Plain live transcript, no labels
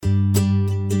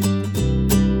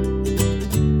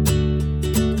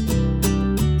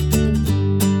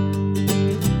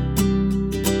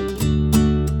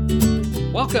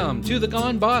Welcome to the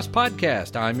Gone Boss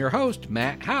Podcast. I'm your host,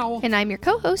 Matt Howell. And I'm your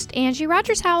co-host, Angie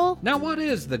Rogers-Howell. Now, what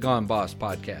is the Gone Boss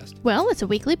Podcast? Well, it's a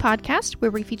weekly podcast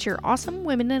where we feature awesome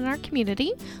women in our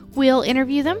community. We'll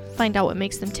interview them, find out what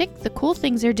makes them tick, the cool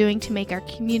things they're doing to make our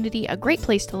community a great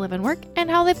place to live and work, and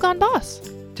how they've gone boss.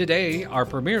 Today, our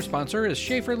premier sponsor is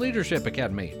Schaefer Leadership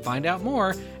Academy. Find out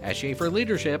more at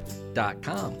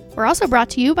schaeferleadership.com. We're also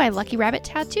brought to you by Lucky Rabbit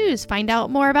Tattoos. Find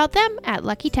out more about them at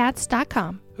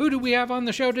luckytats.com. Who do we have on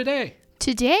the show today?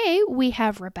 Today, we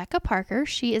have Rebecca Parker.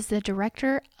 She is the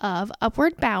director of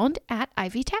Upward Bound at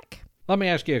Ivy Tech. Let me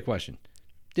ask you a question.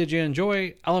 Did you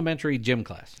enjoy elementary gym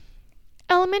class?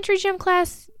 Elementary gym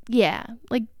class? Yeah.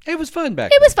 It was fun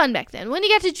back It was fun back then. When you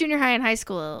got to junior high and high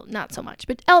school, not so much.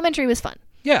 But elementary was fun.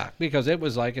 Yeah, because it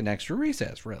was like an extra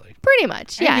recess, really. Pretty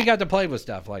much, yeah. And you got to play with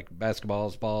stuff like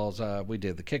basketballs, balls. We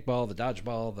did the kickball, the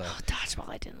dodgeball. Dodgeball.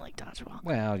 I didn't like dodgeball.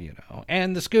 Well, you know.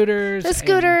 And the scooters.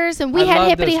 And we had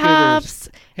hippity hops.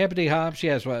 Hippity hops,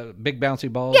 yes. Big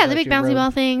bouncy balls. Yeah, the big bouncy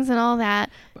ball things and all that.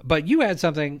 But you had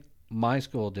something my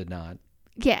school did not.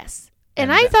 Yes.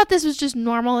 And I thought this was just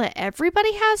normal that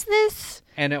everybody has this.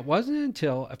 And it wasn't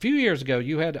until a few years ago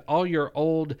you had all your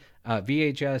old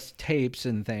VHS tapes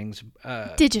and things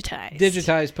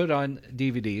digitized, put on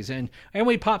DVDs, and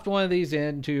we popped one of these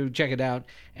in to check it out,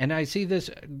 and I see this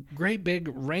great big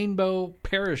rainbow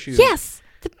parachute. Yes,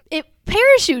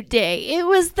 parachute day. It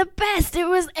was the best. It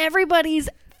was everybody's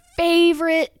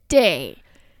favorite day,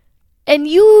 and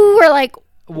you were like,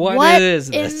 What is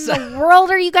this? in the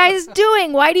world are you guys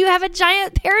doing? Why do you have a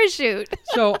giant parachute?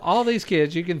 So all these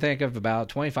kids, you can think of about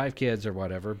 25 kids or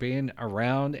whatever, being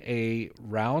around a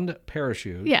round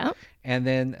parachute. Yeah. And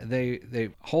then they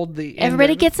hold the end.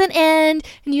 Everybody gets an end,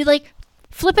 and you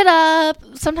flip it up.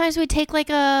 Sometimes we'd take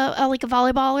a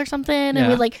volleyball or something,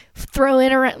 and we'd throw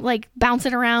it around, bounce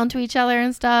it around to each other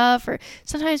and stuff. Or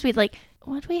sometimes we'd we'd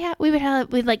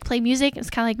play music. It's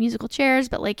kind of like musical chairs,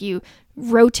 but you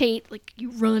rotate,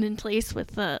 you run in place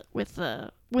with the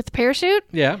parachute,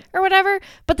 or whatever.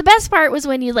 But the best part was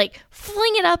when you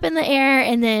fling it up in the air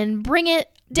and then bring it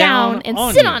down and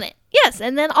sit on it. Yes,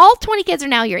 and then all 20 kids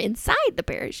you're inside the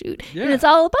parachute, and it's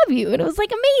all above you, and it was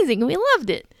amazing, and we loved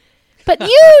it. But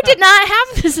you did not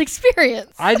have this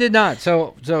experience. I did not.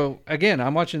 So again,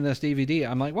 I'm watching this DVD.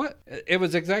 I'm like, what? It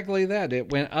was exactly that. It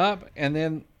went up, and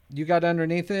then you got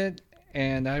underneath it,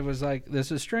 and I was like, this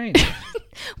is strange.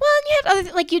 Well, and you had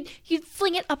other you'd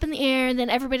fling it up in the air, and then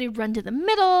everybody would run to the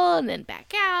middle, and then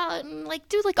back out, and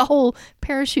do a whole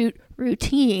parachute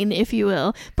routine, if you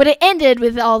will. But it ended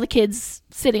with all the kids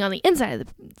sitting on the inside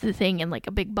of the thing in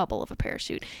a big bubble of a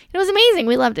parachute. It was amazing.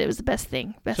 We loved it. It was the best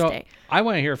thing. Best day. I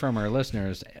want to hear from our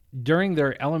listeners. During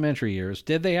their elementary years,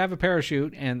 did they have a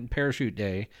parachute and parachute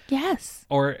day? Yes.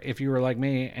 Or if you were like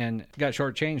me and got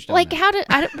shortchanged on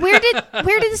where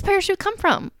did this parachute come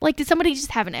from? Did somebody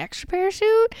just have an extra parachute?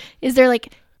 Is there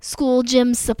school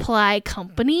gym supply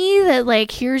company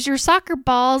that here's your soccer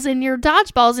balls and your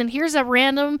dodgeballs, and here's a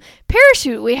random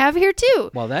parachute we have here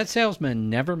too? Well, that salesman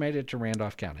never made it to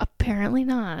Randolph County. Apparently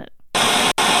not.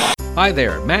 Hi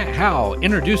there, Matt Howell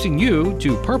introducing you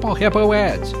to Purple Hippo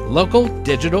Ads, local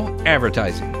digital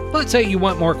advertising. Let's say you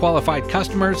want more qualified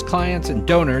customers, clients, and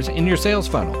donors in your sales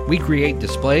funnel. We create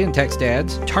display and text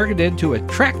ads targeted to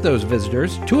attract those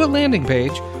visitors to a landing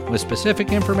page with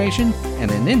specific information and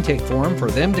an intake form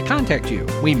for them to contact you.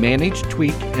 We manage,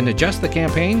 tweak, and adjust the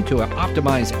campaign to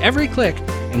optimize every click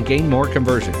and gain more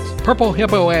conversions. Purple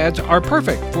Hippo ads are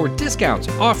perfect for discounts,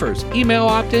 offers, email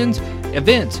opt-ins,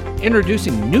 events,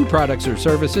 introducing new products or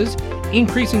services,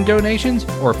 increasing donations,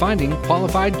 or finding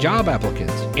qualified job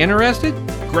applicants. Interested?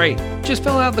 Great. Just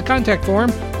fill out the contact form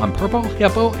on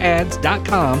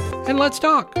purplehippoads.com and let's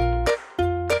talk.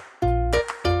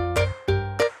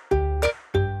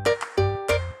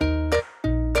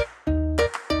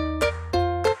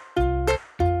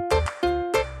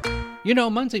 You know,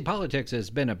 Muncie politics has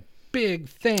been a big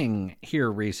thing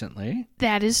here recently.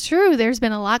 That is true. There's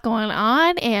been a lot going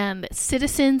on, and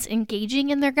citizens engaging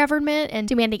in their government and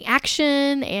demanding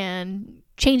action and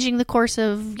changing the course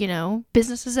of,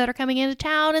 businesses that are coming into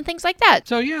town and things like that.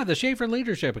 So yeah, the Schaefer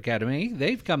Leadership Academy,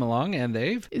 they've come along and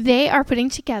they are putting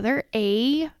together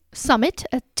a summit,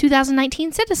 a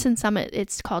 2019 Citizen Summit.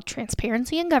 It's called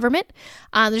Transparency in Government.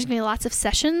 There's going to be lots of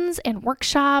sessions and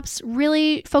workshops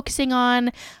really focusing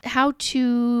on how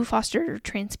to foster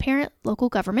transparent local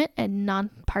government and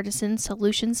nonpartisan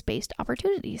solutions-based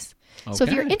opportunities. Okay. So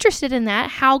if you're interested in that,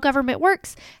 how government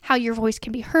works, how your voice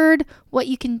can be heard, what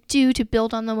you can do to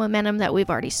build on the momentum that we've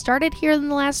already started here in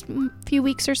the last few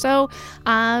weeks or so,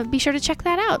 be sure to check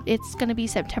that out. It's going to be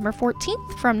September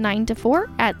 14th from 9 to 4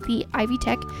 at the Ivy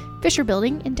Tech Fisher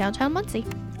Building in downtown Muncie.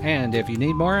 And if you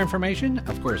need more information,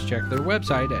 of course, check their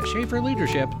website at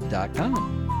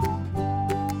schaeferleadership.com.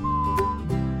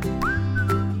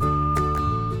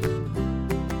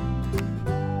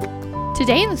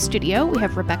 Today in the studio, we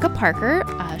have Rebecca Parker.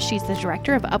 She's the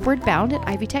director of Upward Bound at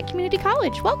Ivy Tech Community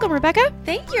College. Welcome, Rebecca.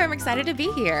 Thank you. I'm excited to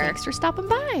be here. Thanks for stopping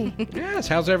by. Yes.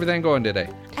 How's everything going today?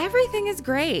 Everything is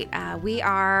great. We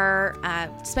are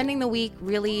spending the week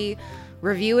really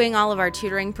reviewing all of our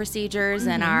tutoring procedures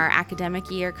and our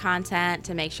academic year content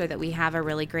to make sure that we have a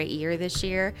really great year this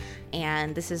year.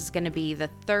 And this is going to be the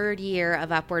third year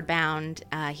of Upward Bound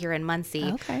here in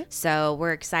Muncie. Okay. So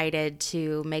we're excited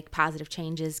to make positive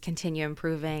changes, continue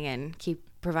improving, and keep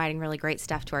providing really great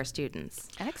stuff to our students.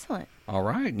 Excellent. All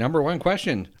right. Number one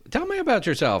question. Tell me about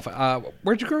yourself.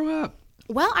 Where'd you grow up?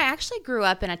 Well, I actually grew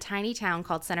up in a tiny town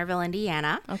called Centerville,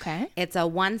 Indiana. Okay. It's a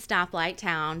one-stoplight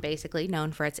town, basically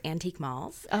known for its antique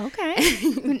malls.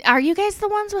 Okay. Are you guys the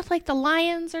ones with like the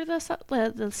lions or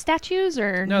the statues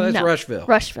or No, that's Rushville.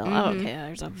 Rushville. Oh, okay.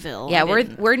 There's a ville. Yeah,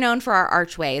 we're known for our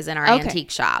archways and our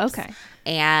antique shops. Okay.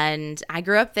 And I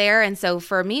grew up there, and so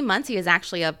for me, Muncie is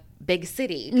actually a big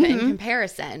city in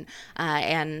comparison.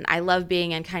 And I love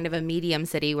being in kind of a medium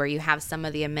city where you have some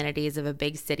of the amenities of a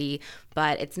big city,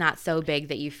 but it's not so big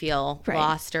that you feel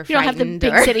lost or frightened. You don't have the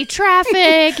big city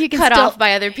traffic. You can cut off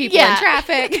by other people in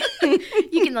traffic.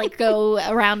 You can like go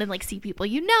around and like see people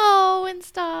you know and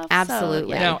stuff.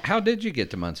 Absolutely. So, yeah. Now, how did you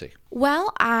get to Muncie?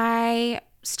 Well, I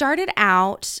started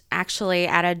out actually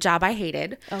at a job I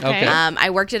hated. Okay.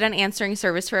 I worked at an answering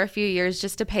service for a few years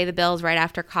just to pay the bills right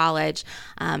after college.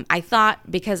 I thought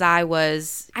because I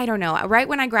don't know, right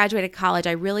when I graduated college,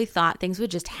 I really thought things would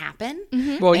just happen.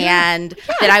 Well, yeah. And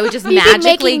that I would just You'd be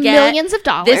magically making get millions of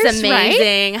dollars, this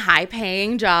amazing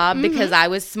high-paying job because I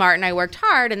was smart and I worked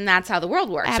hard, and that's how the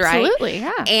world works, Absolutely,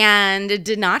 right? yeah. And it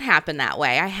did not happen that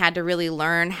way. I had to really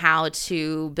learn how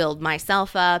to build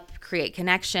myself up, create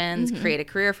connections, create a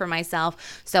career for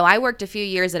myself. So I worked a few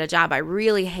years at a job I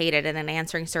really hated in an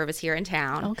answering service here in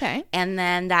town. Okay. And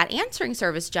then that answering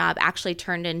service job actually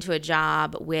turned into a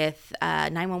job with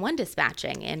 911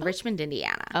 dispatching in Richmond,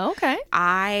 Indiana. Okay.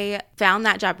 I found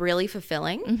that job really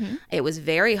fulfilling. It was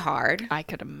very hard. I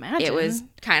could imagine. It was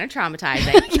kind of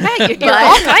traumatizing. Yeah, you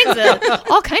hear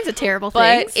all kinds of terrible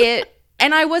things.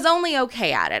 And I was only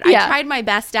okay at it. Yeah. I tried my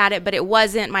best at it, but it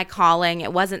wasn't my calling.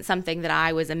 It wasn't something that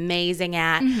I was amazing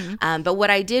at. But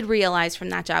what I did realize from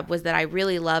that job was that I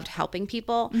really loved helping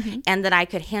people and that I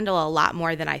could handle a lot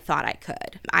more than I thought I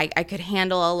could. I could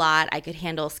handle a lot. I could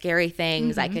handle scary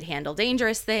things. I could handle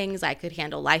dangerous things. I could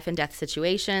handle life and death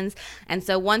situations. And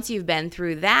so once you've been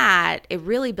through that, it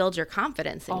really builds your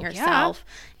confidence in yourself.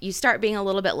 Yeah. You start being a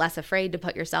little bit less afraid to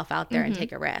put yourself out there and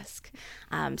take a risk.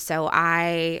 So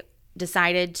I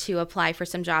decided to apply for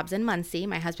some jobs in Muncie.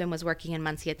 My husband was working in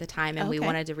Muncie at the time, and we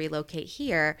wanted to relocate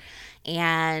here,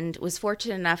 and was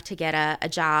fortunate enough to get a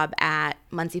job at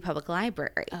Muncie Public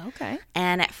Library. Okay.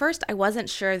 And at first, I wasn't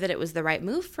sure that it was the right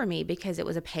move for me because it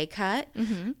was a pay cut,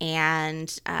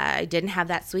 and I didn't have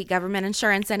that sweet government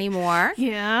insurance anymore.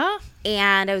 Yeah.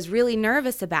 And I was really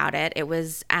nervous about it. It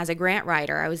was as a grant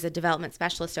writer. I was a development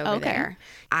specialist over there.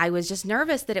 I was just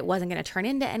nervous that it wasn't going to turn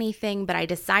into anything, but I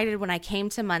decided when I came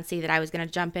to Muncie that I was going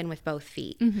to jump in with both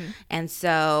feet. And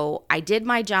so I did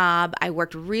my job. I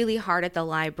worked really hard at the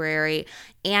library,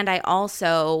 and I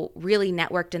also really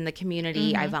networked in the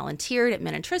community. I volunteered at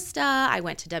Minnetrista. I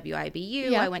went to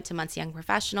WIBU. I went to Muncie Young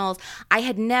Professionals. I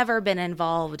had never been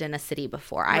involved in a city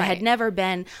before. I had never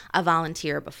been a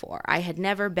volunteer before. I had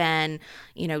never been,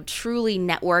 truly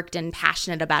networked and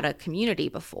passionate about a community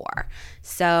before.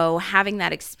 So having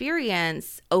that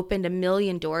experience opened a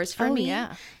million doors for me.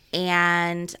 Yeah.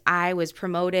 And I was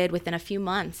promoted within a few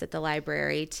months at the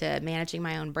library to managing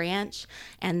my own branch.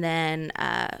 And then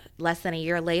less than a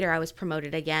year later, I was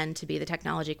promoted again to be the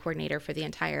technology coordinator for the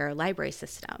entire library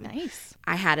system. Nice.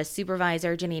 I had a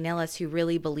supervisor, Janine Illis, who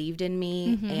really believed in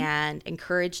me and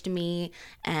encouraged me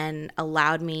and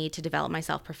allowed me to develop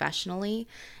myself professionally.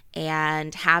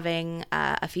 And having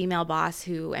a female boss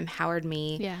who empowered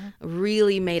me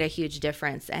really made a huge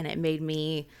difference. And it made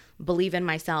me believe in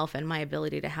myself and my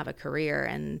ability to have a career.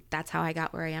 And that's how I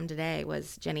got where I am today,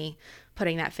 was Jenny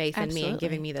putting that faith in me and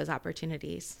giving me those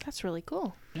opportunities. That's really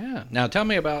cool. Yeah. Now tell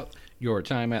me about your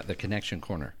time at the Connection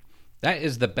Corner. That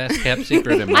is the best kept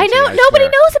secret in Muncie. I know. Nobody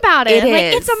knows about it. It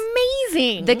is. It's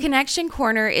amazing. The Connection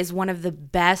Corner is one of the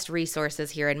best resources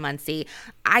here in Muncie.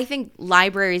 I think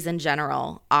libraries in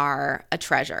general are a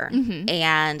treasure.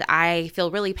 And I feel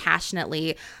really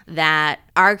passionately that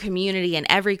our community and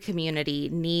every community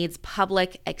needs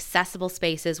public, accessible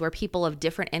spaces where people of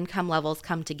different income levels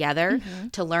come together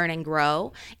to learn and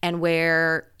grow, and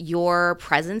where your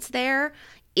presence there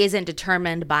isn't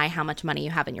determined by how much money you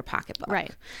have in your pocketbook.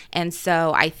 Right. And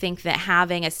so I think that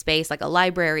having a space like a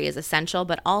library is essential,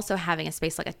 but also having a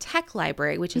space like a tech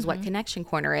library, which is what Connection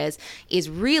Corner is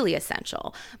really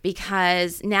essential,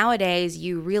 because nowadays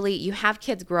you have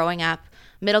kids growing up,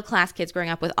 middle-class kids growing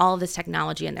up with all of this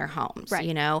technology in their homes. Right.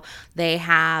 You know, they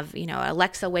have,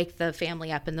 Alexa wake the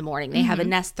family up in the morning. They have a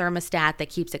Nest thermostat that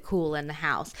keeps it cool in the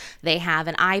house. They have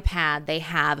an iPad. They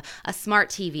have a smart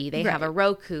TV. They have a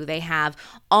Roku. They have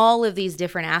all of these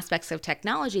different aspects of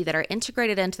technology that are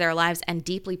integrated into their lives and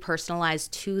deeply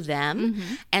personalized to them.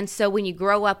 And so when you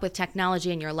grow up with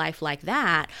technology in your life like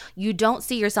that, you don't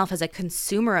see yourself as a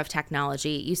consumer of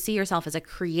technology. You see yourself as a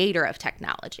creator of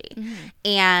technology.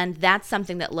 And that's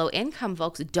something that low income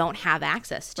folks don't have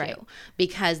access to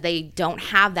because they don't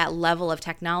have that level of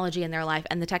technology in their life,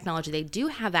 and the technology they do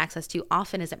have access to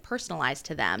often isn't personalized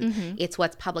to them. It's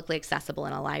what's publicly accessible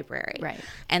in a library.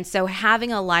 And so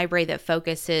having a library that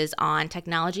focuses on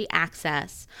technology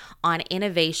access, on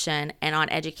innovation, and on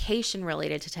education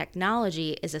related to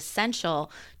technology is essential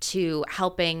to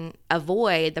helping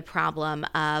avoid the problem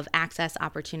of access,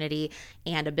 opportunity,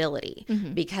 and ability.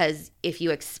 Because if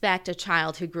you expect a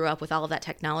child who grew up with all of that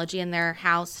technology in their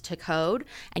house to code,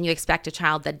 and you expect a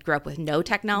child that grew up with no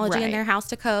technology in their house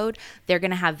to code, they're going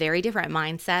to have very different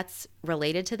mindsets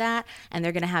related to that, and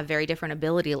they're going to have very different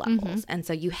ability levels. And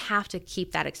so you have to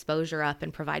keep that exposure up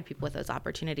and provide people with those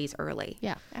opportunities early.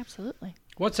 Yeah, absolutely.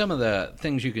 What's some of the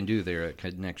things you can do there at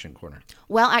Connection Corner?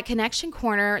 Well, at Connection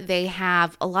Corner, they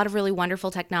have a lot of really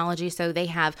wonderful technology. So they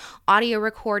have audio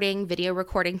recording, video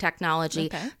recording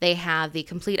technology. They have the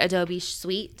complete Adobe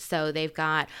suite. So they've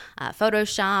got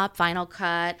Photoshop, Final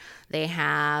Cut. They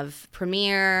have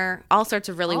Premiere, all sorts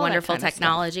of really wonderful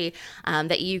technology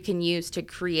that you can use to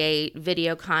create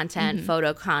video content,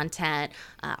 photo content,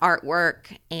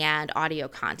 artwork, and audio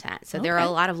content. So there are a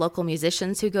lot of local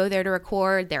musicians who go there to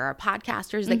record. There are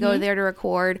podcasters that go there to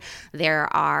record.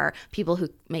 There are people who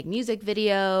make music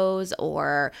videos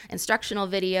or instructional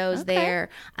videos there.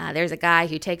 There's a guy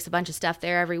who takes a bunch of stuff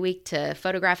there every week to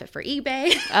photograph it for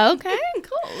eBay. Okay,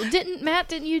 cool.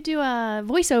 Didn't you do a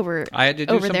voiceover? I had to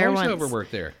do over some there voiceover once.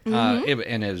 work there.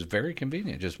 And it was very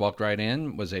convenient. Just walked right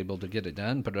in, was able to get it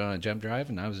done, put it on a jump drive,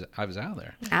 and I was out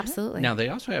there. Absolutely. Now, they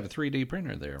also have a 3D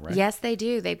printer there, right? Yes, they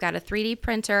do. They've got a 3D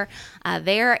printer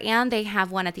there, and they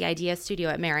have one at the Idea Studio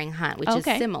at Mering Hunt, which is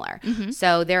similar.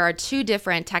 So there are two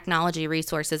different technology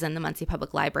resources in the Muncie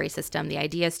Public Library system, the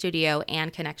Idea Studio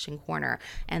and Connection Corner,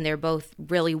 and they're both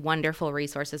really wonderful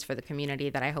resources for the community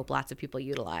that I hope lots of people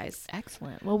utilize.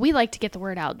 Excellent. Well, we like to get the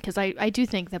word out because I do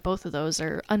think that both of those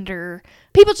are under,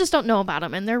 people just don't know about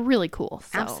them, and they're really cool.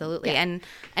 So, absolutely. And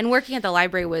working at the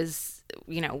library was,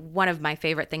 one of my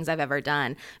favorite things I've ever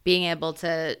done, being able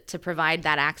to provide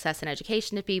that access and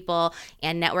education to people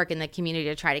and network in the community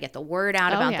to try to get the word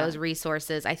out about those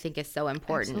resources, I think is so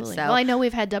important. Absolutely. So, well, I know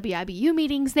we've had WIBU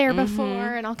meetings there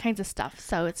before and all kinds of stuff.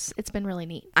 So it's been really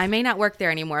neat. I may not work there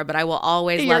anymore, but I will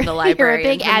always love the library.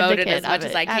 You're a big and promote advocate it as much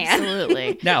as I can.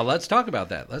 Absolutely. Now, let's talk about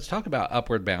that. Let's talk about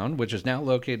Upward Bound, which is now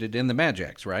located in the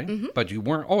Majax, right? But you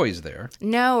weren't always there.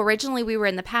 No, originally we were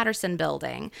in the Patterson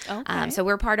building. Okay. So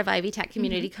we're part of Ivy Tech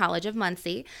Community College of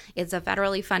Muncie. It's a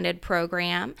federally funded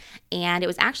program, and it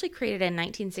was actually created in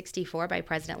 1964 by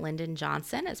President Lyndon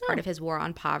Johnson as part of his war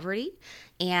on poverty.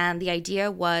 And the idea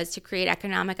was to create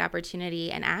economic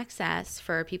opportunity and access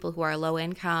for people who are low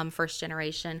income, first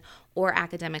generation, or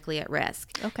academically at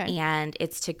risk. Okay. And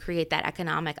it's to create that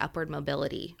economic upward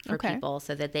mobility for Okay. people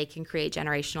so that they can create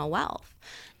generational wealth.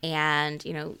 And,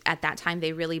 at that time,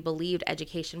 they really believed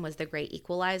education was the great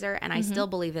equalizer. And I still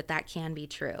believe that that can be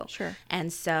true. Sure.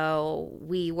 And so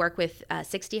we work with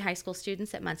 60 high school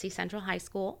students at Muncie Central High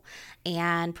School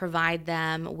and provide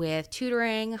them with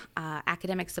tutoring,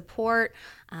 academic support,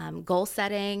 goal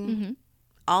setting,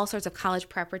 all sorts of college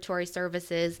preparatory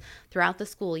services throughout the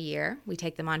school year. We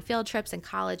take them on field trips and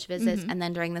college visits. And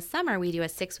then during the summer, we do a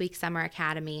 6-week summer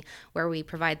academy where we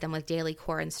provide them with daily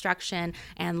core instruction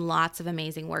and lots of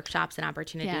amazing workshops and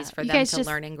opportunities for them to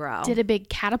learn and grow. Did a big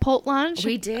catapult launch.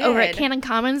 We did. Over at Cannon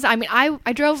Commons. I mean,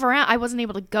 I drove around. I wasn't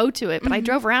able to go to it, but I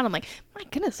drove around. I'm like, my My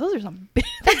goodness, those are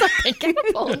that's a big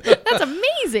catapult. That's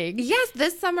amazing. Yes,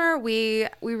 this summer we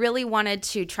really wanted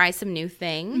to try some new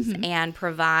things and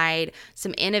provide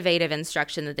some innovative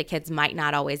instruction that the kids might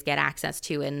not always get access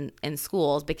to in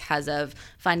schools because of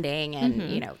funding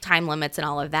and time limits and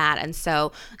all of that. And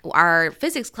so our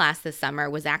physics class this summer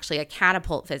was actually a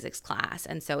catapult physics class,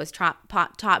 and so it was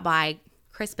taught by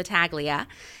Chris Battaglia,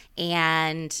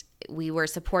 and we were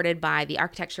supported by the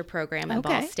architecture program at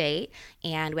Ball State,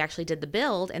 and we actually did the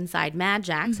build inside Mad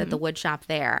Jack's at the wood shop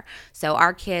there. So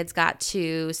our kids got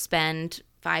to spend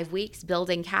 5 weeks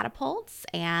building catapults,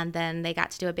 and then they got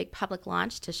to do a big public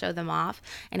launch to show them off.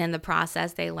 And in the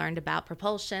process, they learned about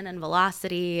propulsion and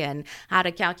velocity and how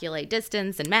to calculate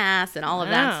distance and mass and all of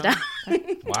that stuff.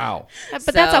 Wow.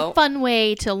 But that's a fun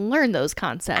way to learn those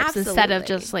concepts instead of Absolutely.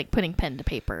 just like putting pen to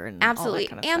paper and Absolutely. all that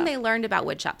kind of And stuff. they learned about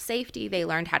woodshop safety. They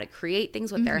learned how to create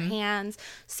things with their hands.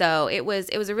 So it was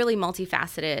a really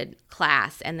multifaceted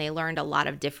class, and they learned a lot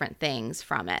of different things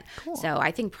from it. Cool. So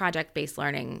I think project-based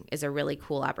learning is a really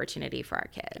cool opportunity for our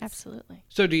kids. Absolutely.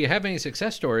 So do you have any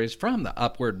success stories from the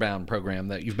Upward Bound program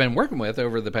that you've been working with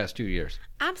over the past 2 years?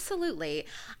 Absolutely.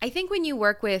 I think when you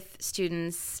work with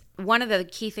students, one of the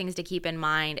key things to keep in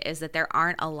mind is that there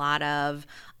aren't a lot of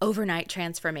overnight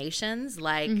transformations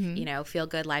like, feel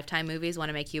good Lifetime movies want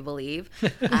to make you believe.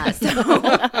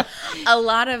 So a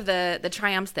lot of the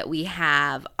triumphs that we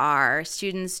have are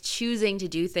students choosing to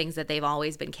do things that they've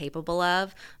always been capable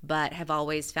of, but have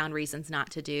always found reasons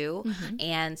not to do,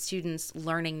 and students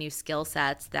learning new skill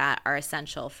sets that are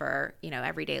essential for,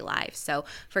 everyday life. So,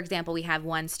 for example, we have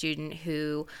one student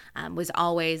who was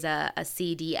always a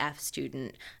C, D, F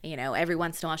student. Every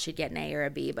once in a while she'd get an A or a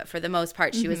B, but for the most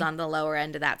part, she was on the lower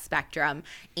end of that spectrum.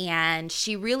 And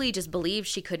she really just believed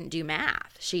she couldn't do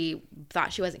math. She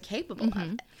thought she wasn't capable of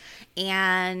it.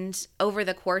 And over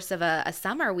the course of a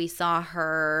summer, we saw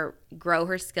her grow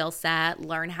her skill set,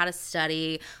 learn how to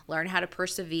study, learn how to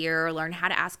persevere, learn how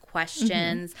to ask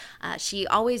questions. She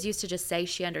always used to just say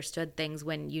she understood things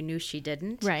when you knew she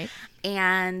didn't. Right.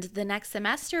 And the next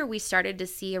semester, we started to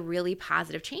see a really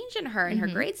positive change in her, and her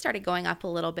grades started going up a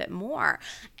little bit more.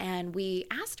 And we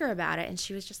asked her about it, and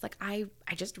she was just like, I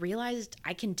just realized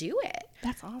I can do it.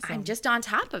 That's awesome. I'm just on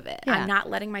top of it. Yeah. I'm not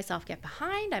letting myself get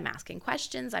behind. I'm asking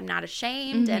questions. I'm not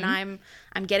ashamed, and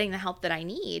I'm getting the help that I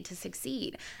need to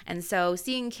succeed. And so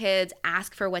seeing kids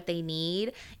ask for what they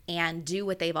need and do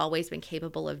what they've always been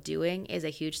capable of doing is a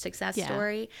huge success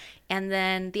story. And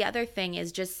then the other thing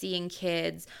is just seeing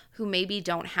kids who maybe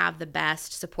don't have the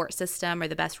best support system or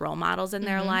the best role models in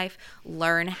their life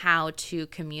learn how to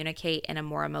communicate in a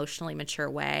more emotionally mature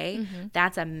way.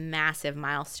 That's a massive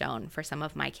milestone for some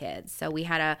of my kids. So we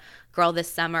had a girl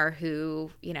this summer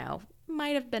who,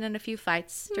 might have been in a few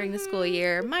fights during the school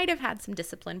year, might have had some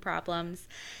discipline problems.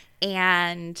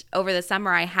 And over the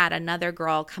summer, I had another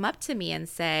girl come up to me and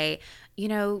say,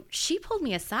 she pulled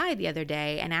me aside the other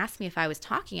day and asked me if I was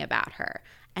talking about her.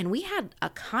 And we had a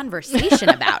conversation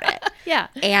about it. Yeah.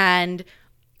 And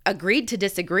agreed to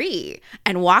disagree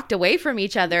and walked away from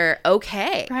each other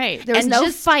okay. Right. There was And no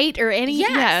just- fight or any. Yes.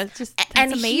 Yeah. It's just that's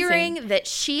and amazing. hearing that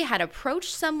she had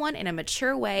approached someone in a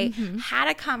mature way, had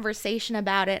a conversation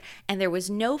about it, and there was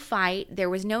no fight, there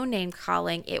was no name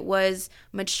calling, it was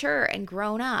mature and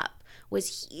grown up,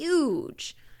 was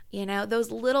huge. Those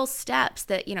little steps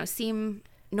that, seem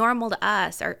normal to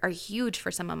us are huge for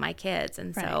some of my kids.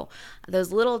 And so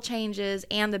those little changes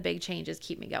and the big changes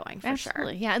keep me going for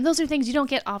Absolutely. sure. Yeah. And those are things you don't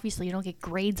get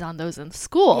grades on those in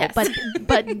school, Yes.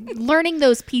 but learning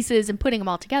those pieces and putting them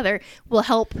all together will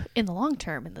help in the long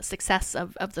term in the success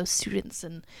of those students,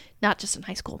 and not just in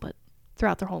high school, but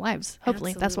throughout their whole lives.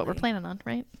 Hopefully that's what we're Absolutely. planning on,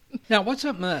 right? Now, what's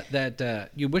something that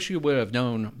you wish you would have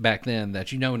known back then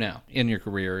that you know now in your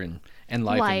career and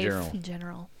life in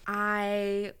general?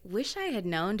 I wish I had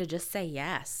known to just say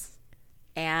yes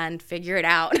and figure it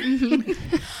out.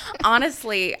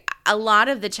 Honestly, a lot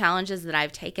of the challenges that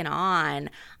I've taken on,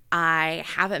 I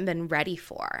haven't been ready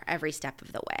for every step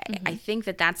of the way. I think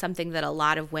that that's something that a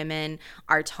lot of women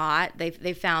are taught.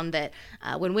 They've found that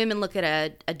when women look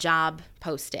at a job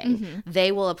posting,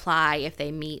 they will apply if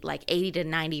they meet like 80 to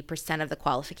 90% of the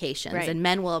qualifications, Right. and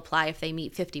men will apply if they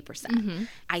meet 50%.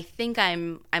 I think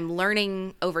I'm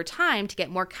learning over time to get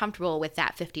more comfortable with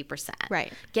that 50%.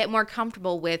 Right. Get more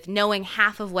comfortable with knowing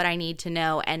half of what I need to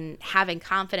know and having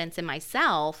confidence in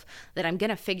myself that I'm going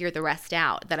to figure the rest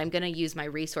out, that I'm going to use my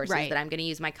resources, Right. that I'm going to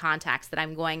use my contacts, that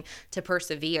I'm going to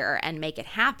persevere and make it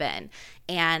happen.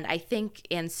 And I think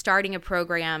in starting a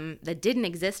program that didn't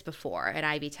exist before at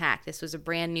Ivy Tech, this was a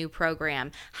brand new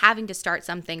program, having to start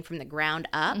something from the ground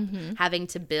up, having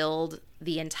to build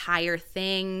the entire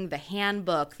thing, the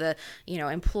handbook, the,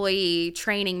 employee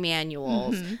training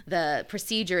manuals, the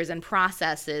procedures and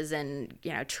processes and,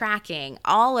 tracking,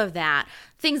 all of that,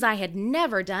 things I had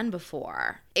never done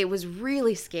before. It was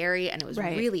really scary and it was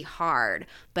really hard,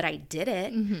 but I did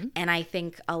it. And I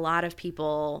think a lot of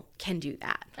people can do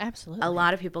that. Absolutely. A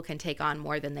lot of people can take on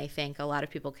more than they think. A lot of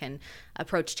people can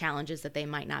approach challenges that they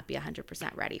might not be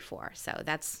 100% ready for. So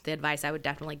that's the advice I would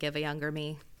definitely give a younger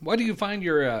me. What do you find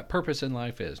your purpose in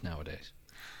life is nowadays?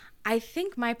 I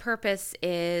think my purpose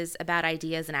is about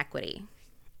ideas and equity.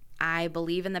 I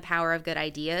believe in the power of good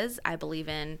ideas. I believe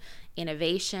in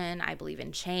innovation. I believe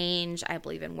in change. I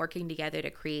believe in working together to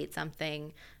create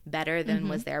something better than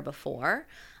was there before.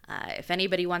 If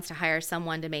anybody wants to hire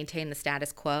someone to maintain the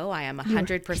status quo, I am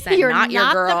 100% You're not your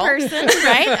girl. The person,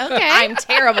 right? Okay. I'm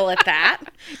terrible at that.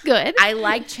 Good. I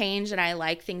like change and I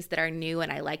like things that are new and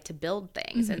I like to build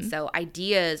things. And so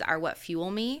ideas are what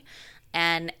fuel me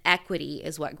and equity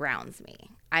is what grounds me.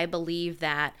 I believe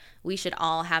that we should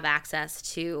all have access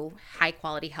to high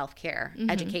quality healthcare,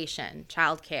 education,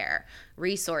 childcare,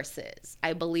 resources.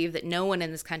 I believe that no one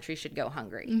in this country should go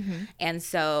hungry. And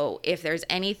so if there's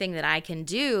anything that I can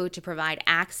do to provide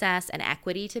access and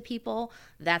equity to people,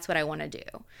 that's what I want to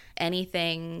do.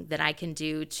 Anything that I can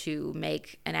do to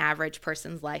make an average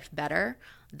person's life better,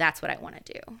 that's what I want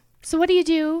to do. So what do you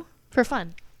do for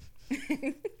fun?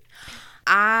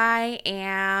 I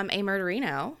am a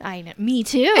murderino. I know. Me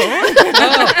too.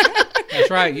 Oh,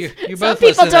 that's right. You Some both listen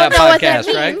people to that don't know what podcast,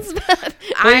 that means,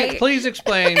 right? but Please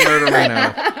explain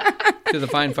murderino to the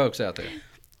fine folks out there.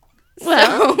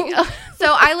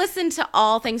 So I listen to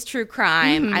all things true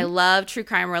crime. I love true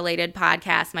crime related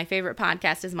podcasts. My favorite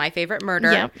podcast is My Favorite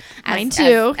Murder. Yep, mine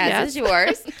too. As is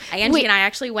yours. Angie and I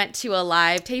actually went to a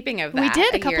live taping of that. We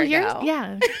did a couple years.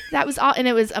 Yeah, that was all, and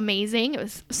it was amazing. It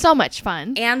was so much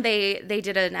fun. And they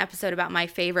did an episode about my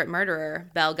favorite murderer,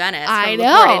 Belle Gunnis from I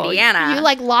LaPorte, know. Indiana.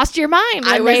 You lost your mind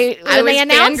when I was they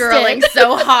announced fangirling it.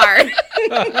 so hard.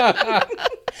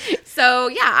 So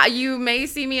yeah, you may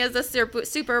see me as a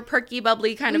super perky,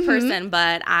 bubbly kind of person,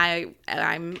 but I'm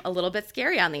a little bit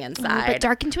scary on the inside. A little bit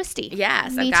dark and twisty.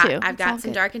 Yes, me I've too. got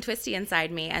some dark and twisty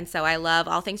inside me, and so I love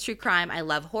all things true crime. I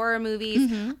love horror movies.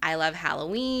 I love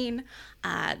Halloween.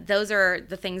 Those are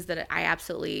the things that I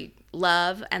absolutely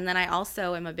love. And then I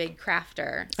also am a big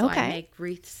crafter, so I make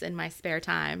wreaths in my spare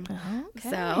time. Okay.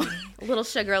 So a little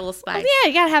sugar, a little spice. Well, yeah,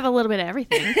 you gotta have a little bit of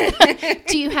everything.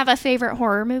 Do you have a favorite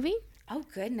horror movie? Oh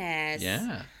goodness.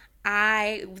 Yeah.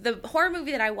 The horror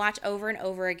movie that I watch over and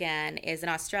over again is an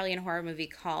Australian horror movie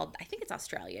called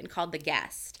The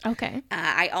Guest. Okay.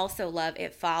 I also love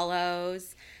It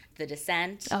Follows, The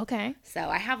Descent. Okay. So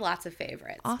I have lots of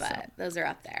favorites, but those are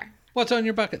up there. What's on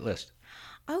your bucket list?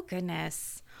 Oh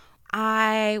goodness.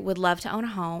 I would love to own a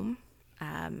home.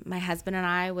 My husband and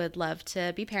I would love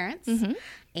to be parents,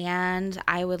 and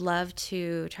I would love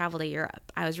to travel to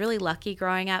Europe. I was really lucky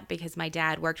growing up because my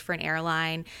dad worked for an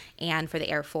airline and for the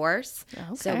Air Force.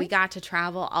 Okay. So we got to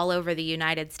travel all over the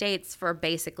United States for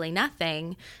basically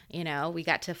nothing. We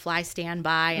got to fly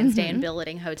standby and stay in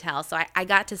billeting hotels. So I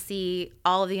got to see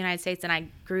all of the United States, and I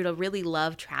grew to really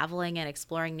love traveling and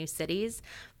exploring new cities.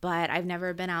 But I've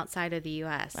never been outside of the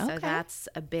U.S., so that's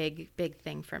a big, big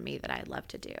thing for me that I'd love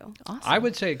to do. Awesome. I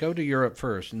would say go to Europe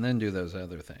first and then do those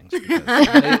other things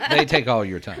because they take all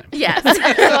your time. Yes. Well,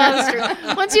 that's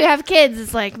true. Once you have kids,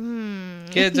 it's like,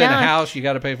 Kids and a house you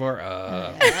got to pay for.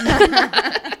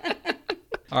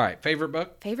 All right, favorite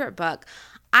book? Favorite book.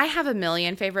 I have a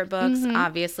million favorite books.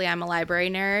 Obviously, I'm a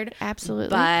library nerd. Absolutely.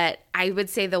 But I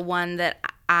would say the one that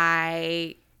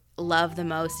I love the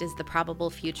most is The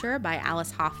Probable Future by Alice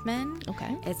Hoffman.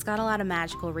 Okay. It's got a lot of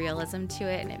magical realism to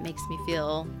it, and it makes me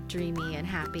feel dreamy and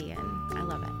happy, and I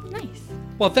love it. Nice.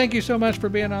 Well, thank you so much for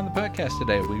being on the podcast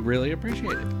today. We really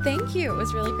appreciate it. Thank you. It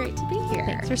was really great to be here.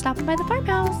 Thanks for stopping by the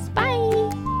farmhouse. Bye.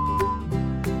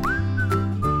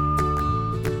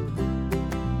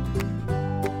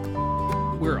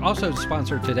 We're also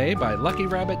sponsored today by Lucky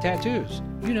Rabbit Tattoos.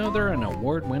 They're an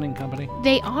award-winning company.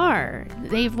 They are.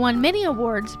 They've won many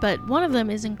awards, but one of them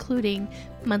is including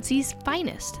Muncie's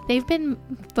Finest. They've been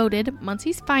voted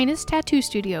Muncie's Finest Tattoo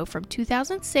Studio from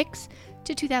 2006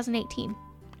 to 2018.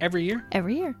 Every year?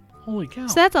 Every year. Holy cow.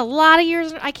 So that's a lot of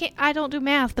years. I don't do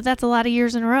math, but that's a lot of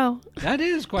years in a row. That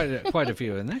is quite a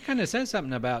few, and that kind of says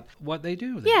something about what they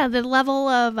do there. Yeah, the level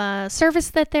of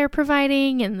service that they're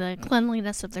providing and the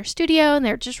cleanliness of their studio, and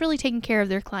they're just really taking care of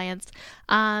their clients.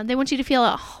 They want you to feel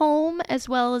at home as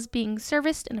well as being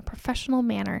serviced in a professional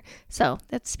manner. So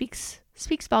that speaks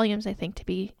volumes, I think, to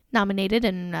be nominated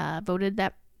and voted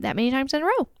that many times in a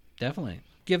row. Definitely.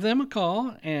 give them a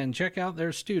call and check out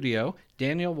their studio.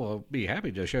 Daniel will be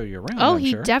happy to show you around. Oh, I'm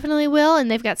he sure. definitely will. And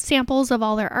they've got samples of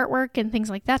all their artwork and things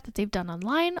like that they've done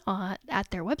online at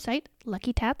their website,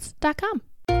 luckytats.com.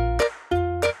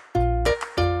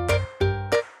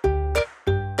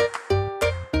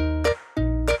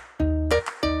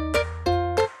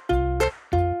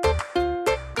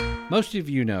 Most of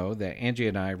you know that Angie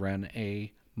and I run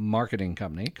a marketing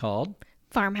company called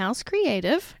Farmhouse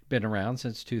Creative. Been around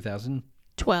since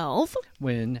 2012.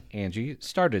 When Angie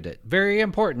started it. Very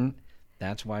important.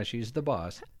 That's why she's the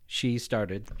boss. She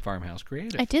started Farmhouse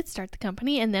Creative. I did start the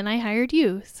company, and then I hired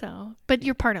you. But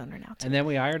you're part owner now, too. And then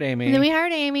we hired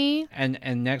Amy.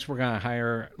 And next we're going to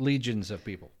hire legions of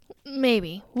people.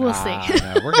 Maybe. We'll see.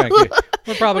 No, we're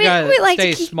probably going to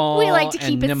stay small. We like to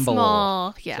keep it nimble.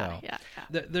 small. Yeah.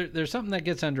 There's something that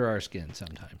gets under our skin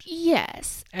sometimes.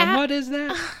 Yes. And what is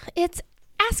that? It's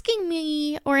asking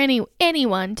me or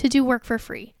anyone to do work for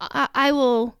free. I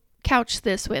will couch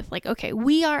this with okay,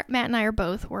 Matt and I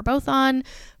we're both on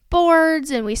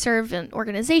boards and we serve in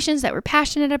organizations that we're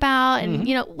passionate about. And,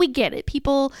 we get it.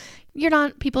 People are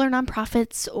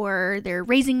nonprofits or they're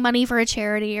raising money for a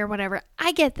charity or whatever.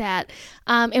 I get that.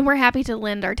 And we're happy to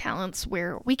lend our talents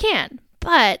where we can.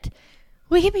 But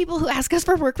we get people who ask us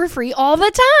for work for free all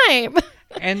the time.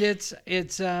 And it's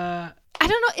I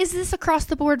don't know, is this across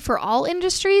the board for all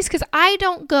industries? Because I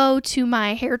don't go to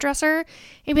my hairdresser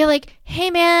and be like, hey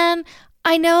man,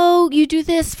 I know you do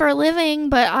this for a living,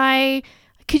 but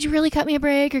could you really cut me a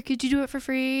break, or could you do it for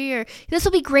free? Or this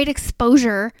will be great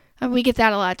exposure. And we get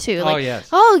that a lot too. Oh, yes.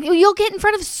 Oh, you'll get in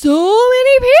front of so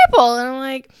many people. And I'm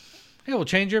like, it will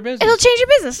change your business. It'll change your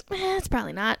business. It's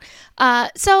probably not.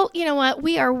 So you know what?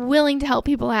 We are willing to help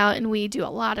people out, and we do a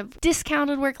lot of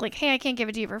discounted work. Like, hey, I can't give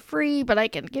it to you for free, but I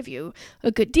can give you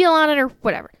a good deal on it or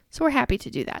whatever. So we're happy to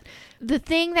do that. The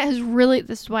thing that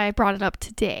this is why I brought it up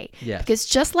today. Yes. Because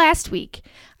just last week,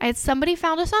 I had somebody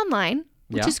found us online,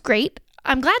 which is great.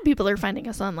 I'm glad people are finding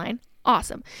us online.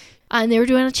 Awesome. And they were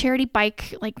doing a charity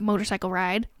bike, motorcycle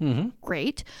ride. Mm-hmm.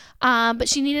 Great. But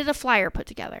she needed a flyer put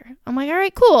together. I'm like, all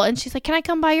right, cool. And she's like, can I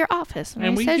come by your office? And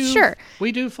I said, sure.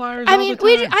 We do flyers all the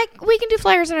time. We can do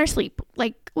flyers in our sleep.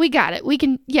 We got it. We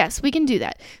can do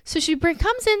that. So she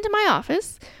comes into my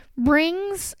office,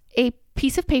 brings a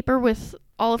piece of paper with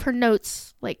all of her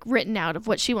notes, written out of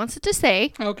what she wants it to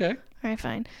say. Okay. All right,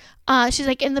 fine. She's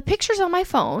like, and the picture's on my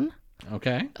phone.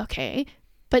 Okay. Okay.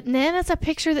 But then it's a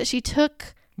picture that she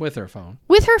took with her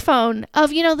phone of,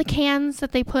 the cans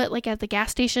that they put at the gas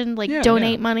station,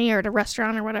 donate money or at a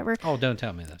restaurant or whatever. Oh, don't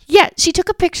tell me this. Yeah. She took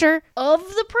a picture of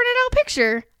the printed out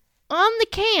picture on the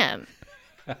can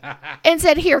and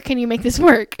said, here, can you make this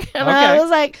work? And I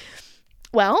was like,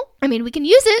 well, we can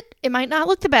use it. It might not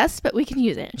look the best, but we can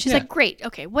use it. And she's like, great.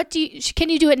 Okay. Can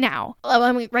you do it now?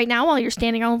 Right now while you're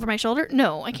standing all over my shoulder?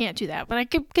 No, I can't do that, but I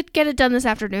could get it done this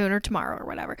afternoon or tomorrow or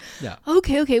whatever. Yeah.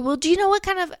 Okay. Well, do you know what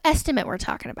kind of estimate we're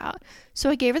talking about? So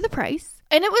I gave her the price,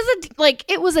 and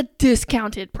it was a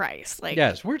discounted price.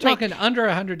 Yes, we're talking under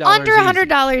 $100. Under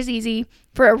 $100 easy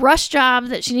for a rush job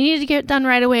that she needed to get done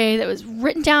right away. That was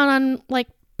written down on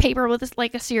paper with this,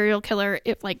 a serial killer.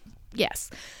 Yes.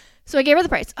 So I gave her the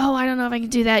price. Oh, I don't know if I can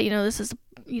do that. This is,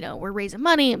 we're raising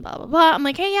money and blah, blah, blah. I'm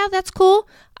like, hey, yeah, that's cool.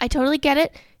 I totally get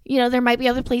it. There might be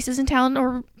other places in town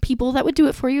or people that would do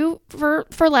it for you for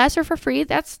less or for free.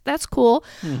 That's cool.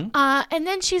 Mm-hmm. And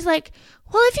then she's like,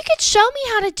 well, if you could show me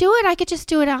how to do it, I could just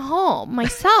do it at home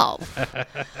myself.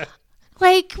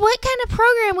 What kind of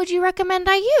program would you recommend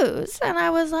I use? And I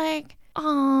was like,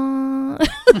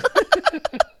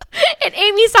 And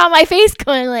Amy saw my face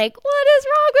going what is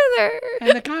wrong with her?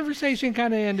 And the conversation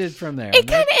kind of ended from there. It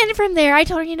kind of ended from there. I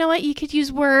told her, you know what? You could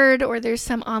use Word, or there's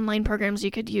some online programs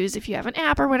you could use if you have an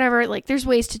app or whatever. There's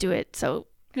ways to do it. So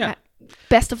yeah.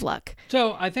 Best of luck.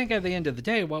 So I think at the end of the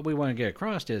day, what we want to get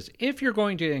across is if you're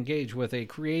going to engage with a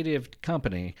creative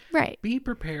company, right, be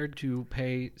prepared to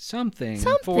pay something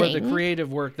for the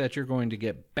creative work that you're going to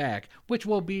get back, which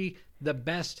will be the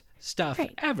best stuff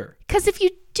ever. Because if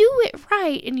you do it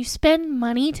right and you spend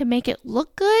money to make it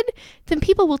look good, then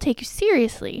people will take you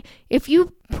seriously. If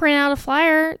you print out a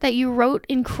flyer that you wrote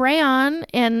in crayon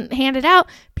and hand it out,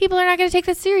 people are not going to take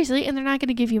that seriously, and they're not going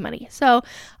to give you money. So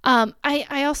I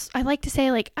like to say,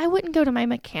 I wouldn't go to my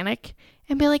mechanic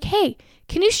and be like, hey,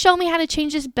 can you show me how to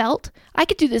change this belt? I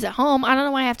could do this at home. I don't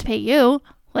know why I have to pay you.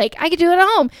 I could do it at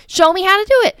home. Show me how to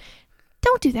do it.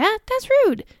 Don't do that. That's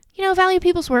rude. Value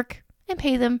people's work and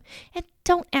pay them, and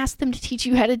don't ask them to teach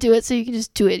you how to do it so you can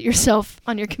just do it yourself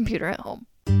on your computer at home.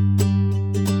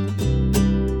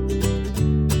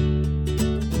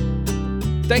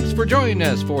 Thanks for joining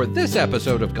us for this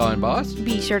episode of Gone Boss.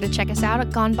 Be sure to check us out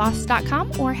at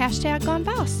goneboss.com or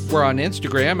 #GoneBoss. We're on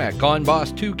Instagram at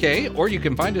GoneBoss2K, or you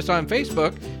can find us on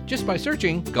Facebook just by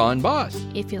searching Gone Boss.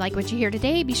 If you like what you hear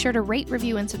today, be sure to rate,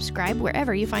 review, and subscribe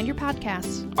wherever you find your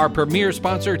podcasts. Our premier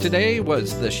sponsor today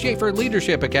was the Schaefer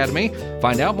Leadership Academy.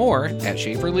 Find out more at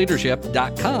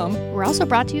SchaeferLeadership.com. We're also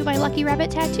brought to you by Lucky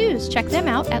Rabbit Tattoos. Check them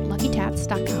out at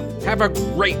LuckyTats.com. Have a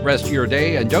great rest of your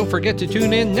day, and don't forget to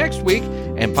tune in next week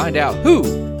and find out who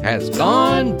has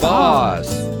gone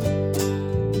boss.